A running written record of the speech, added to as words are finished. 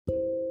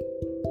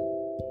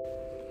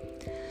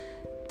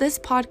this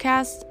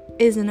podcast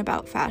isn't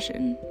about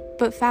fashion,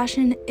 but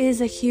fashion is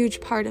a huge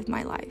part of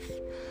my life.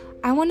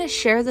 I want to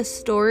share the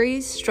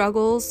stories,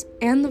 struggles,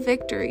 and the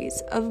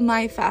victories of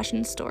my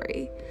fashion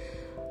story.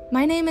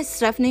 My name is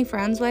Stephanie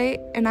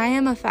Franzway, and I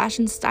am a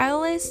fashion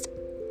stylist,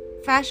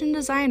 fashion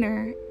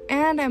designer,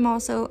 and I'm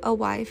also a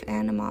wife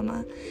and a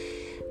mama.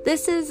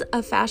 This is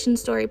a fashion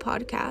story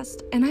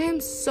podcast, and I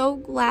am so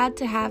glad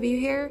to have you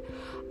here.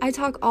 I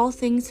talk all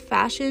things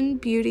fashion,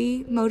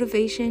 beauty,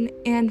 motivation,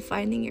 and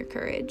finding your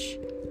courage.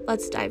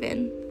 Let's dive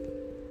in.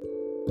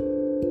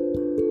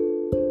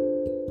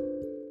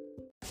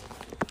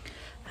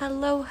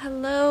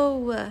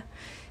 Hello.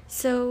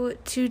 So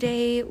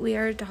today we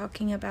are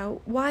talking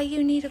about why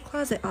you need a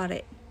closet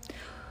audit.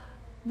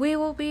 We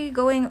will be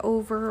going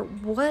over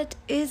what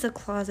is a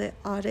closet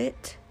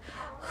audit,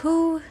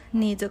 who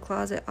needs a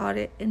closet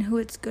audit and who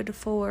it's good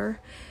for,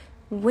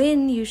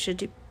 when you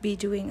should be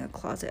doing a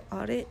closet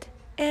audit,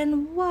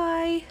 and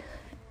why.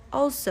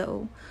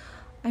 Also,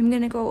 I'm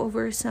going to go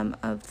over some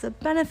of the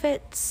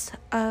benefits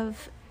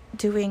of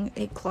doing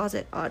a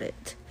closet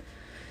audit.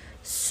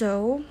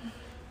 So,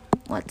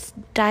 let's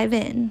dive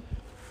in.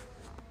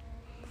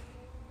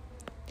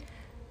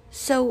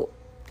 So,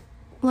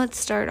 let's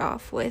start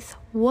off with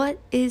what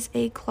is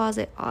a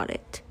closet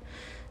audit?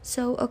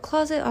 So a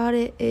closet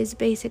audit is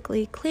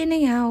basically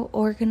cleaning out,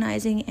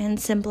 organizing, and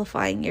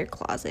simplifying your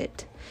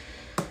closet.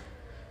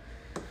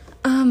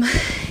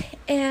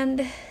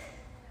 And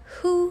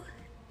who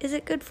is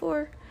it good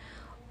for?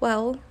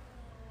 Well,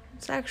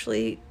 it's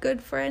actually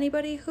good for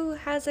anybody who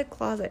has a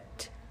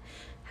closet,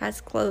 has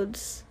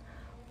clothes,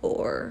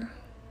 or,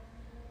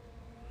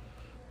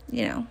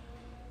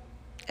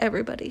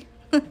 everybody.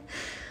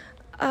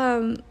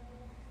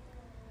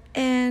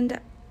 And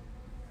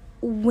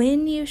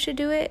when you should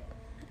do it,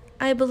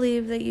 I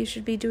believe that you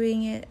should be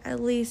doing it at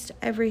least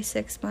every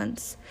 6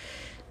 months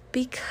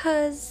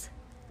because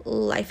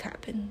life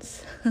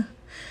happens.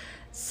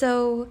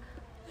 So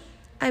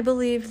I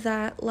believe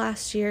that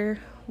last year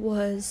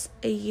was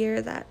a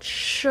year that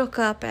shook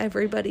up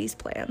everybody's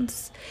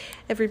plans,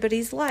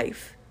 everybody's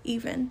life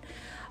even.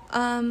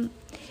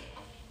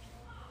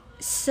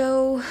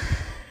 So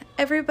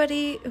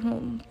everybody,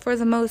 for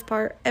the most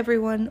part,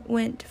 everyone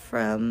went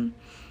from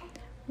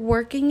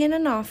working in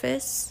an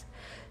office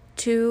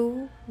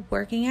to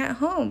working at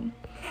home.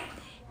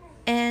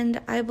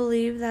 And I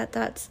believe that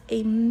that's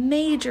a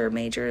major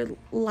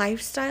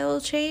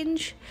lifestyle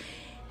change.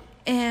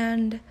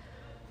 And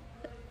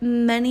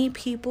many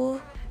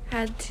people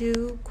had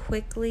to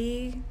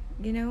quickly,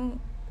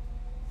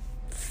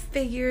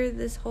 figure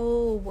this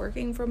whole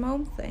working from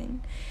home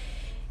thing.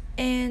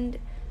 And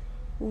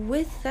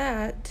with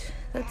that's,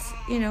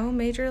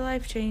 major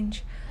life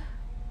change.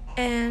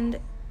 And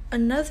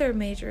another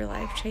major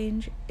life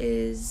change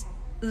is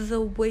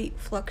the weight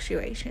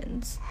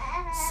fluctuations.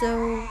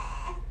 So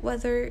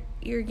whether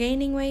you're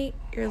gaining weight,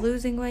 you're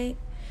losing weight,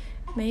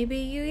 maybe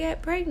you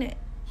get pregnant,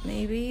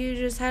 maybe you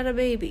just had a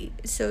baby,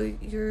 so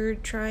you're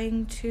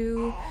trying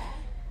to,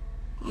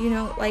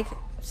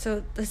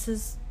 so this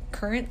is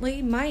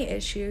currently my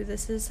issue.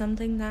 This is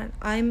something that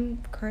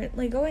I'm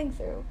currently going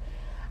through.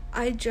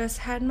 I just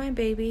had my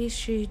baby.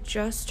 She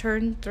just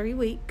turned 3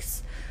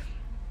 weeks,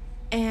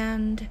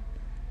 and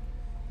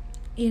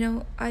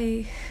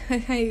I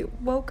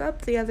woke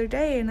up the other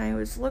day and I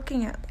was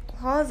looking at the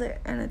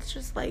closet, and it's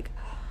just like,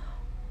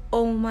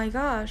 oh my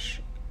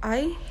gosh,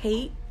 I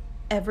hate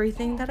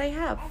everything that I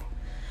have.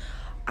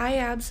 I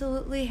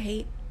absolutely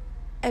hate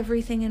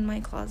everything in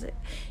my closet.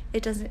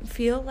 It doesn't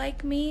feel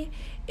like me.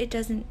 It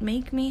doesn't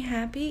make me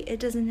happy. It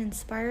doesn't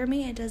inspire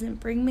me. It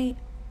doesn't bring me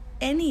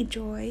any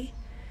joy.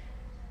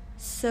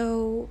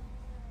 So,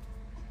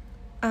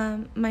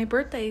 my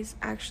birthday's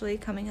actually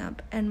coming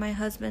up, and my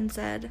husband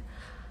said,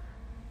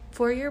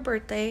 for your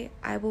birthday,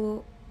 I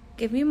will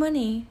give you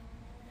money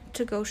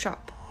to go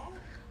shop.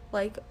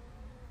 Like,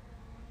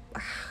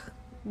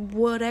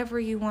 whatever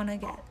you want to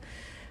get.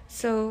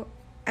 So,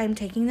 I'm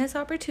taking this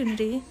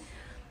opportunity,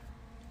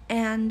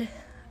 and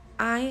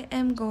I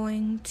am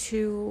going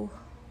to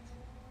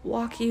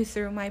walk you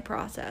through my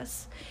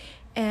process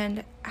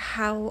and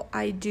how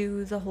I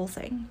do the whole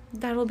thing.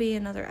 That'll be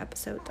another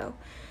episode, though.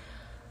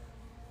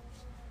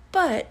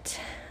 But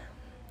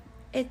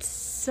it's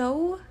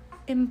so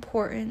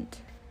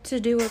important to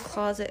do a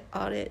closet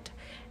audit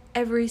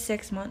every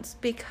 6 months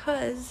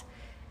because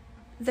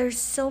there's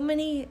so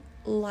many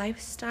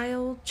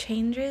lifestyle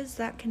changes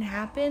that can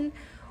happen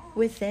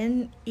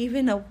within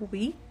even a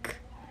week.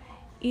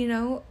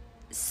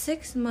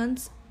 6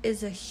 months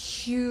is a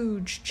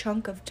huge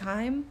chunk of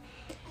time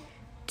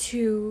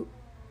to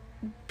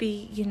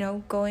be,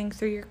 going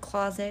through your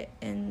closet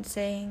and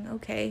saying,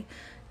 okay,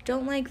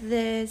 don't like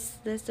this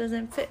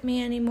doesn't fit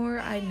me anymore,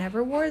 I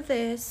never wore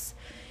this.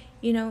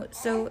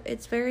 So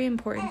it's very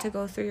important to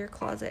go through your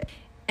closet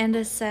and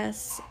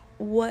assess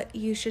what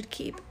you should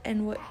keep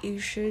and what you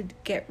should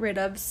get rid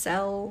of,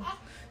 sell,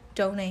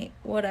 donate,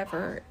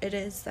 whatever it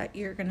is that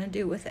you're going to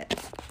do with it.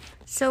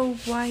 So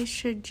why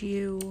should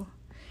you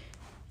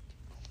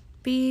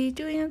be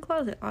doing a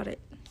closet audit,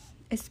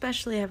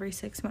 especially every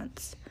 6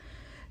 months?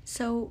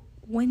 So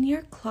when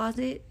your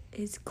closet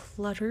is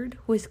cluttered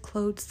with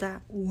clothes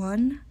that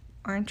 1,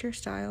 aren't your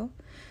style,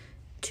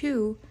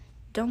 2,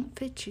 don't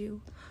fit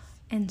you,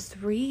 and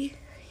 3,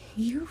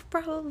 you've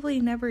probably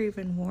never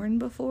even worn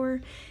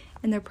before,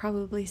 and they're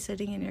probably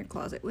sitting in your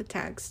closet with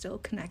tags still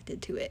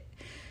connected to it,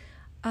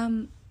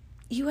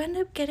 you end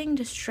up getting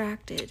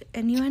distracted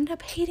and you end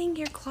up hating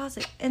your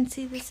closet. And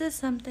see, this is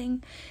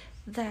something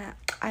that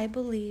I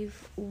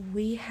believe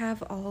we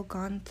have all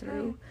gone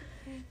through,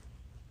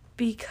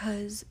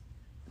 because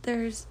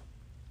there's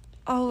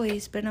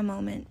always been a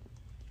moment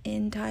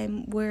in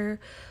time where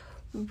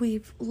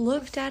we've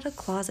looked at a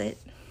closet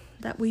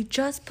that we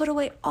just put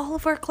away all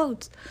of our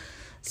clothes.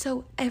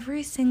 So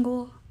every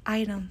single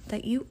item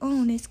that you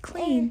own is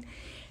clean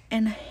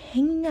and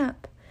hanging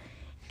up,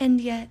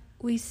 and yet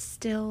we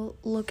still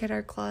look at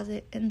our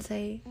closet and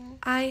say,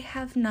 I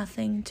have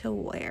nothing to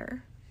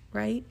wear,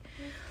 right?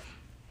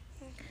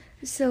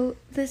 So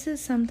this is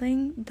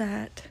something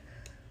that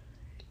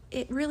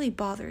it really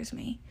bothers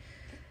me,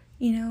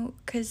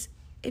 because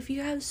if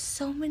you have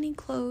so many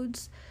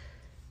clothes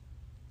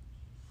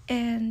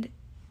and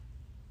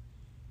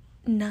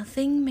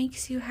nothing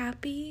makes you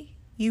happy,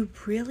 you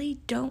really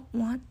don't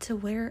want to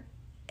wear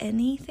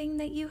anything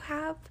that you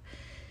have,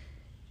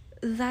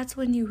 that's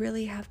when you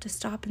really have to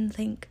stop and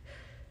think,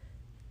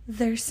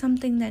 there's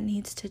something that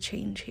needs to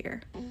change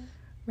here,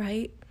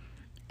 right?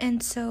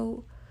 And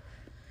so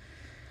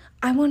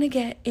I want to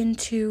get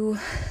into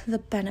the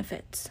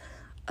benefits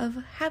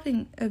of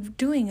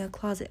doing a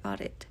closet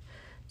audit.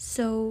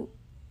 So,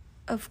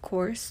 of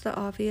course, the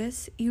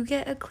obvious, you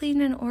get a clean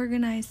and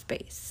organized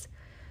space.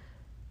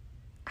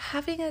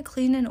 Having a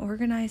clean and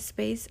organized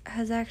space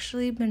has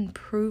actually been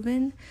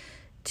proven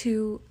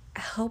to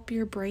help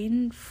your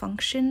brain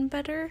function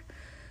better.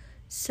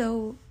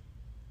 So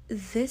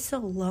this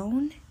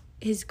alone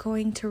is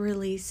going to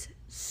release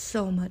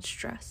so much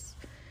stress.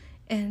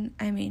 And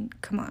I mean,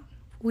 come on,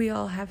 we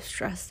all have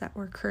stress that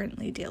we're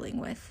currently dealing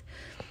with.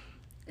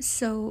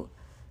 So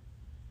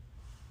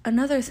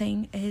another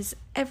thing is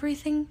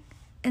everything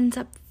ends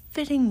up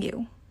fitting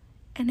you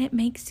and it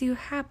makes you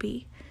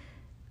happy.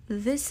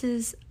 This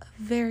is a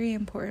very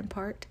important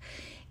part.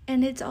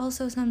 And it's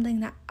also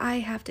something that I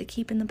have to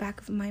keep in the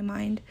back of my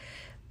mind,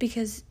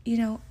 because,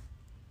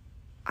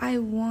 I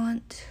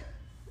want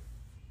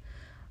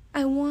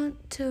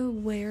to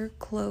wear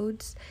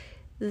clothes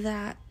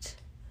that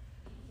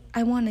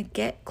I want to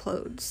get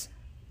clothes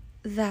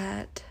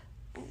that,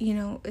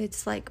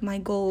 it's like my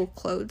goal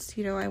clothes,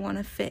 I want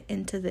to fit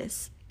into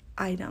this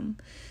item,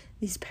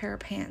 these pair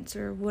of pants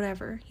or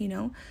whatever,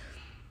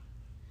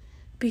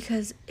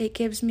 because it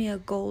gives me a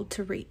goal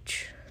to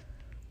reach.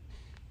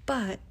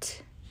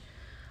 But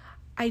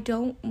I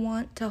don't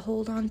want to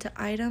hold on to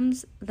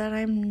items that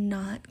I'm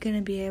not going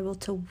to be able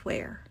to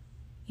wear,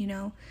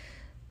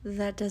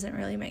 that doesn't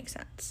really make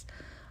sense.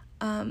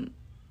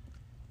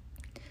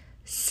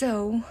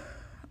 So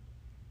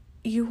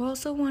you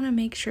also want to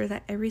make sure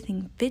that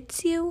everything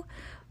fits you,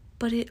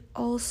 but it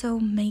also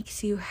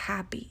makes you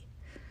happy.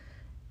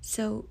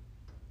 So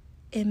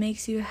it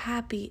makes you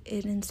happy,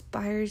 it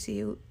inspires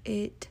you,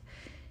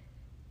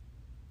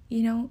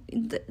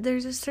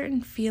 there's a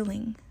certain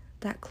feeling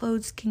that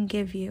clothes can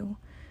give you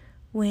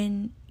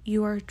when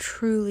you are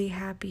truly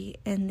happy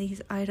and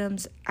these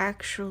items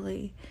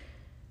actually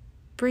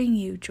bring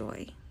you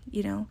joy,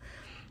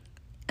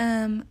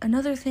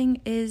 Another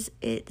thing is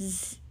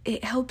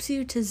it helps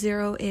you to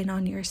zero in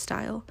on your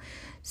style.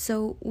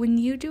 So when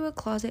you do a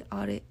closet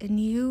audit and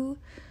you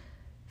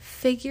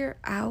figure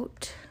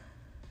out,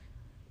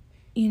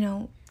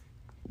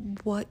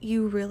 what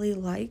you really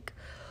like,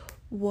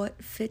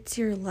 what fits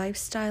your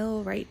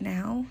lifestyle right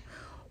now,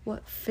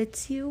 what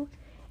fits you,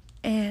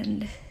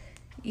 and,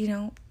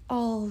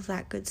 all of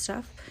that good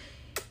stuff,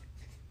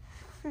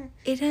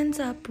 it ends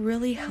up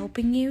really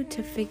helping you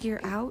to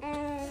figure out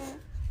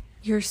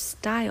your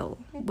style,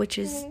 which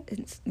is,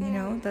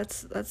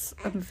 that's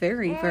a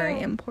very,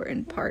 very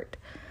important part.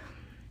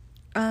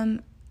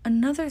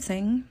 Another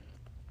thing,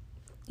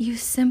 you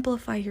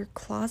simplify your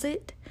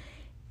closet,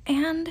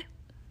 and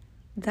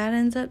that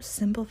ends up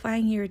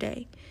simplifying your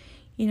day,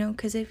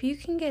 because if you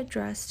can get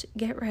dressed,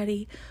 get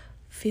ready,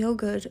 feel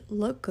good,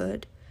 look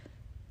good,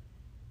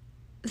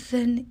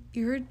 then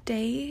your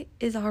day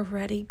is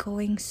already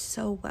going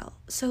so well.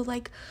 So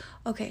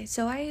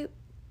so I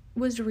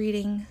was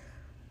reading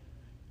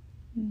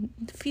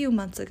a few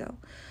months ago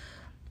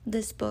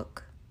this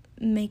book,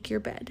 Make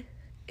Your Bed.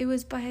 It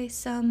was by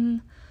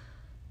some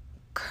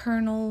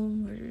colonel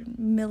or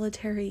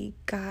military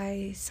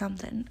guy,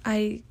 something.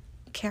 I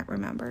can't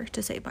remember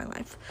to save my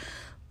life.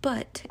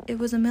 But it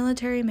was a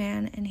military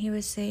man, and he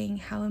was saying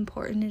how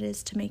important it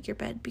is to make your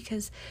bed,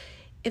 because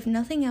if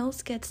nothing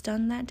else gets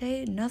done that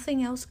day,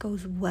 nothing else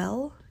goes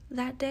well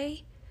that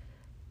day,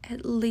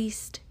 at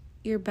least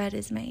your bed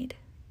is made.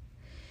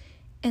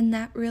 And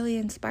that really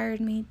inspired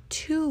me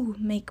to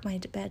make my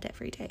bed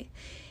every day.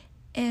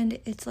 And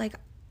it's like,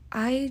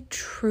 I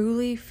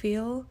truly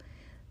feel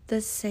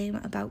the same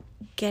about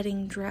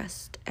getting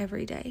dressed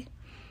every day.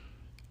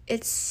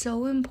 it's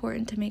so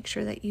important to make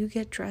sure that you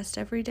get dressed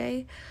every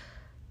day,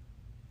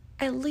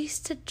 at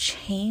least to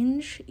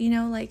change,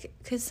 like,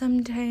 because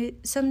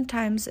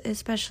sometimes,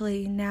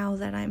 especially now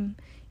that I'm,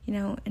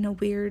 in a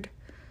weird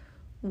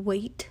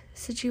weight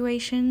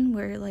situation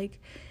where, like,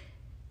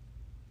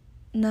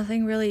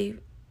 nothing really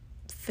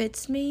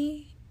fits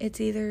me.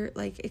 It's either,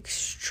 like,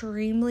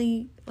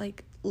 extremely,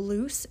 like,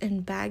 loose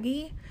and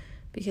baggy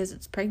because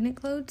it's pregnant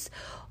clothes,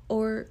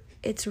 or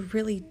it's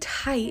really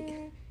tight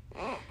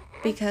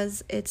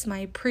because it's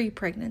my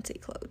pre-pregnancy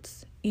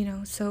clothes,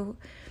 so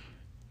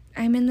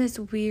I'm in this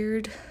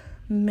weird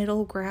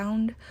middle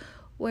ground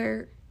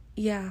where,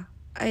 yeah,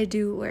 I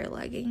do wear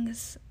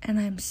leggings, and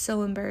I'm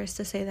so embarrassed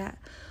to say that,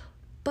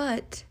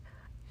 but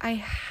I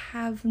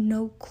have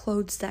no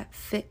clothes that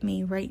fit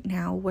me right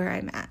now where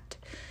I'm at.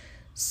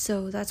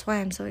 So that's why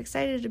I'm so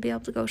excited to be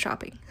able to go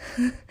shopping.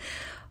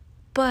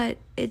 But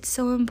it's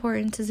so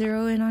important to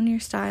zero in on your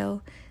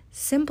style,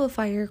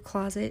 simplify your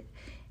closet,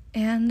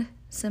 and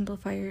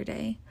simplify your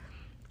day.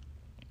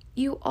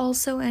 You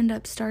also end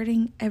up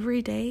starting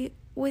every day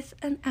with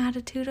an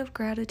attitude of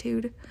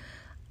gratitude.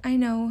 I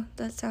know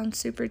that sounds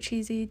super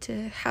cheesy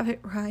to have it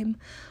rhyme,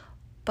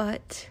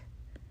 but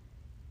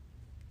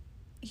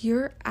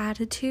your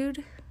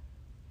attitude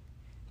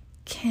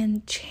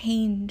can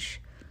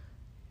change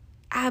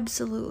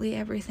absolutely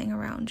everything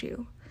around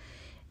you.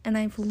 And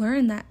I've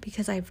learned that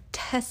because I've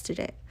tested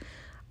it.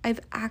 I've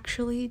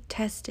actually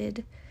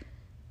tested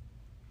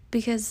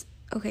because,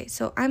 okay,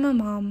 so I'm a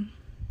mom.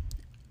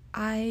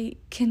 I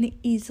can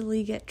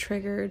easily get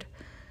triggered.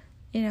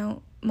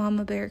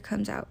 Mama bear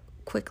comes out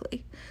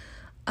quickly.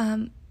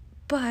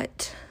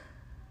 But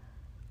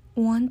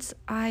once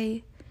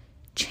I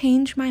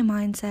change my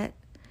mindset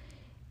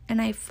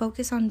and I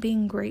focus on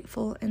being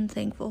grateful and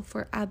thankful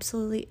for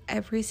absolutely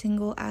every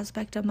single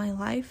aspect of my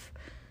life,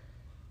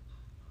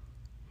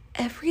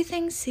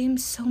 everything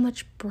seems so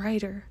much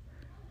brighter.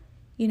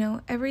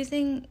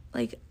 Everything,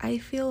 like, I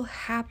feel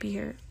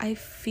happier. I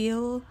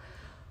feel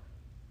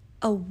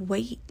a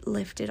weight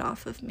lifted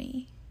off of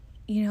me,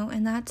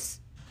 and that's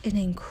an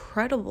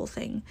incredible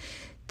thing,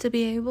 to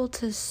be able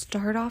to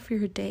start off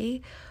your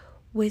day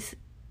with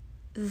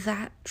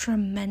that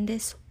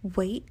tremendous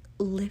weight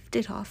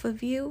lifted off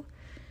of you.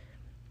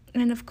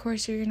 And of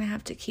course, you're going to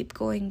have to keep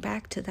going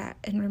back to that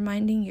and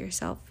reminding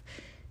yourself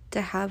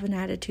to have an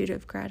attitude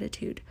of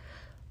gratitude.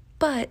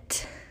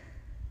 But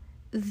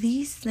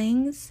these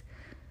things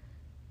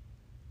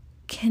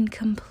can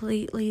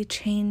completely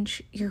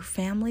change your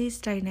family's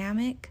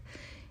dynamic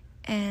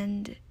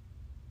and,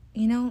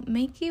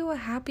 make you a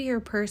happier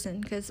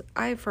person. Because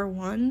I, for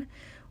one,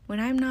 when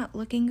I'm not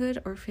looking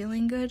good or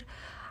feeling good,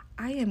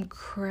 I am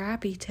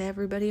crappy to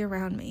everybody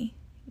around me,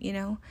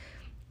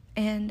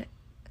 and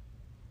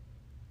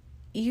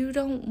you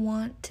don't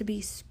want to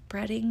be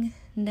spreading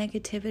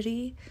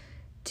negativity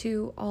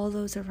to all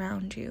those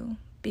around you,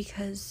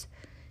 because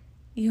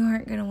you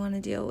aren't going to want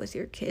to deal with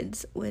your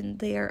kids when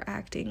they are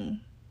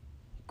acting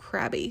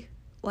crabby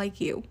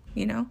like you,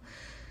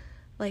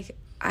 Like,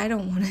 I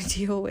don't want to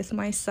deal with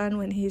my son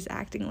when he's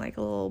acting like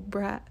a little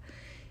brat,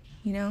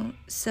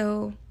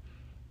 So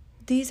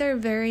these are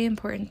very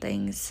important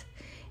things.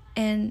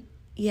 And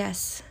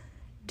yes,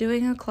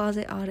 doing a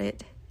closet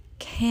audit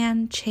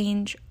can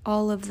change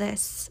all of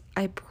this.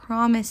 I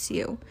promise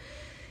you.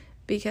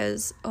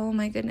 Because, oh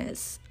my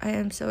goodness, I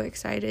am so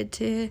excited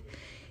to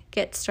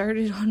get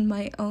started on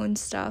my own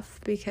stuff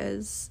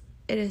because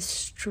it is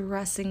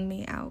stressing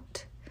me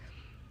out.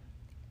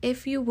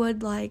 If you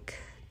would like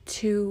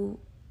to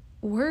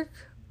work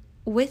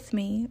with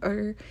me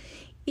or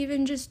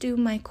even just do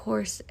my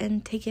course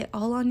and take it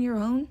all on your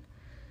own,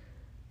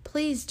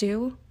 please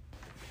do.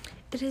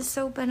 It is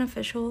so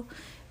beneficial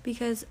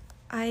because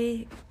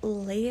I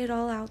lay it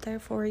all out there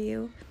for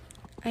you.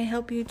 I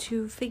help you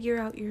to figure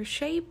out your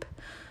shape.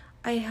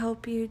 I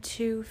help you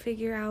to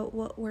figure out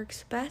what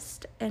works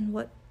best and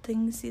what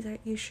things that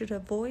you should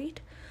avoid.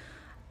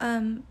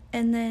 And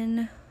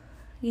then,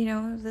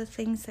 the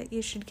things that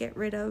you should get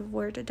rid of,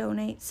 where to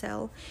donate,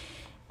 sell,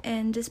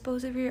 and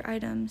dispose of your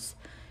items.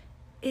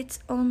 It's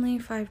only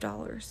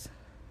 $5.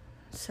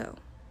 So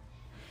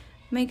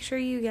make sure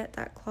you get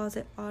that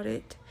closet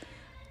audit.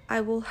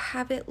 I will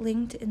have it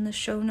linked in the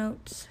show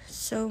notes.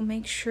 So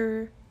make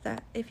sure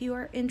that if you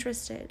are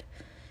interested,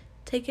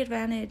 take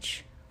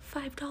advantage.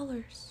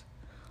 $5.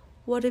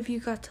 What have you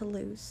got to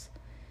lose?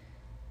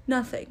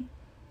 Nothing.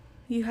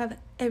 You have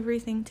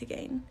everything to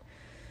gain.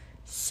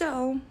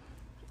 So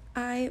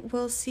I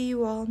will see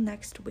you all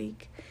next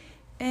week.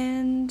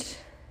 And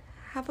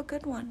have a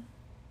good one.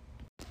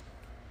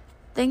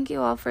 Thank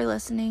you all for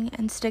listening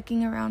and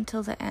sticking around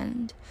till the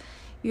end.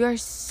 You are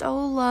so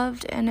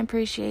loved and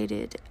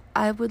appreciated.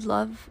 I would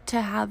love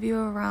to have you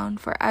around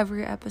for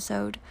every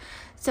episode.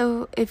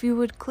 So if you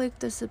would click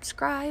the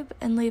subscribe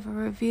and leave a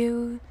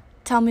review,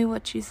 tell me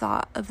what you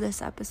thought of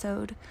this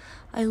episode.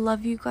 I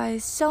love you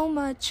guys so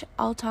much.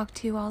 I'll talk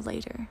to you all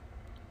later.